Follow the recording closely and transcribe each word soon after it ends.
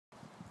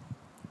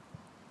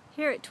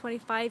Here at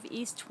 25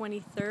 East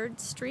 23rd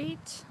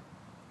Street,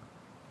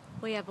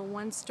 we have a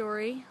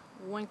one-story,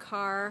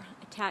 one-car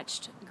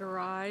attached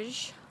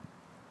garage,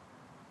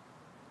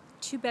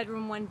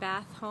 two-bedroom,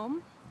 one-bath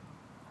home,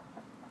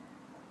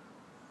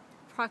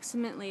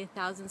 approximately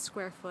 1,000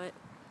 square foot.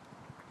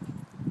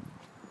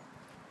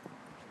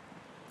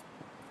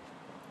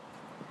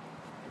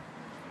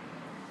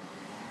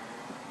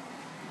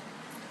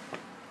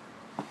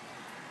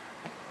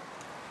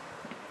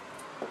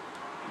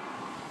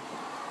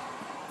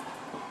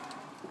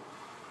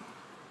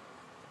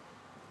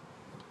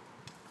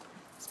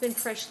 It's been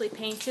freshly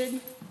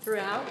painted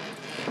throughout.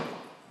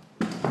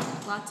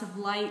 Lots of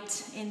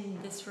light in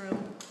this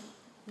room.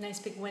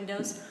 Nice big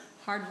windows,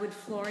 hardwood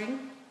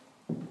flooring.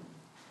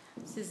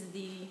 This is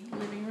the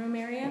living room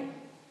area.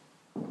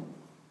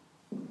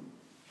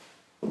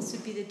 This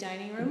would be the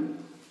dining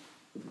room.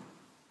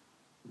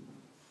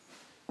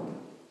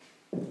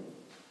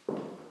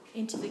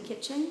 Into the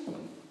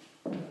kitchen.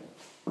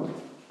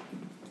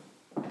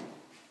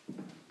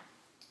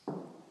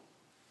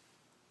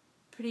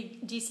 Pretty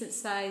decent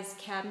sized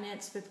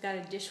cabinets. We've got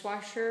a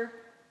dishwasher,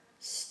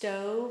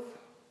 stove,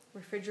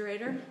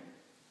 refrigerator.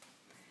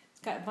 It's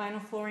got vinyl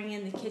flooring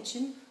in the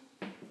kitchen.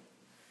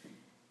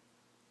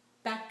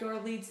 Back door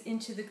leads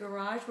into the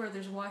garage where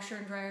there's washer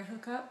and dryer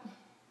hookup.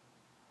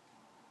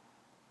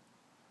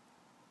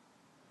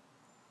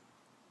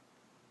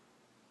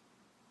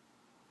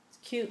 It's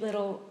a cute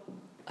little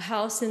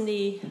house in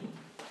the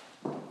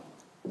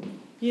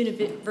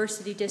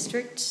University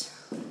District.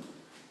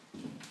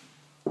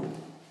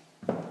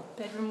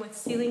 Bedroom with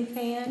ceiling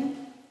fan.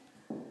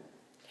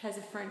 It has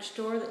a French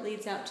door that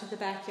leads out to the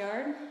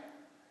backyard.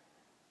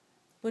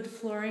 Wood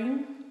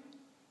flooring.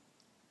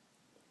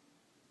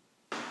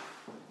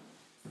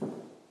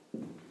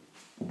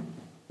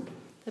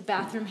 The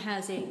bathroom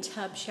has a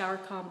tub shower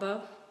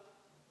combo.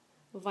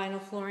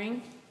 Vinyl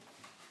flooring.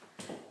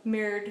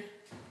 Mirrored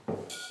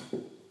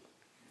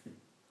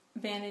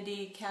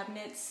vanity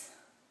cabinets.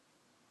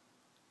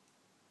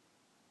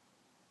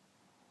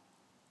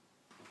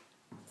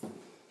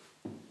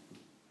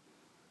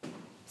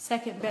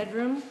 Second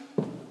bedroom,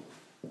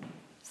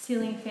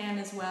 ceiling fan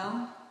as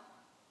well,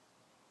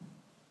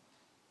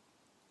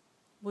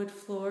 wood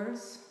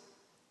floors,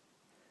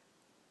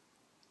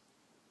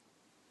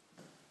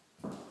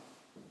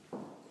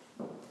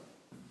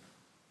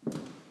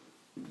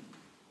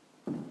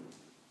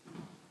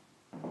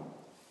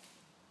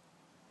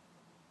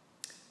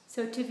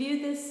 so to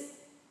view this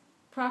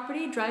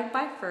property, drive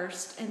by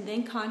first and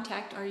then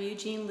contact our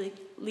Eugene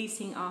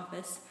leasing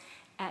office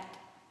at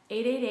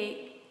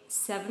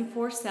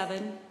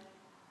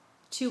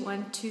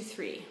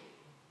 888-747-2123.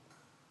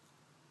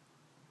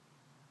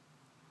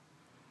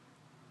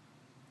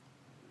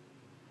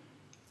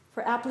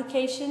 For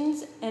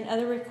applications and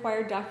other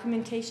required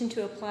documentation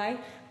to apply,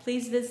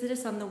 please visit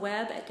us on the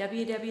web at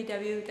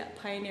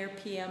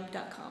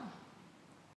www.pioneerpm.com.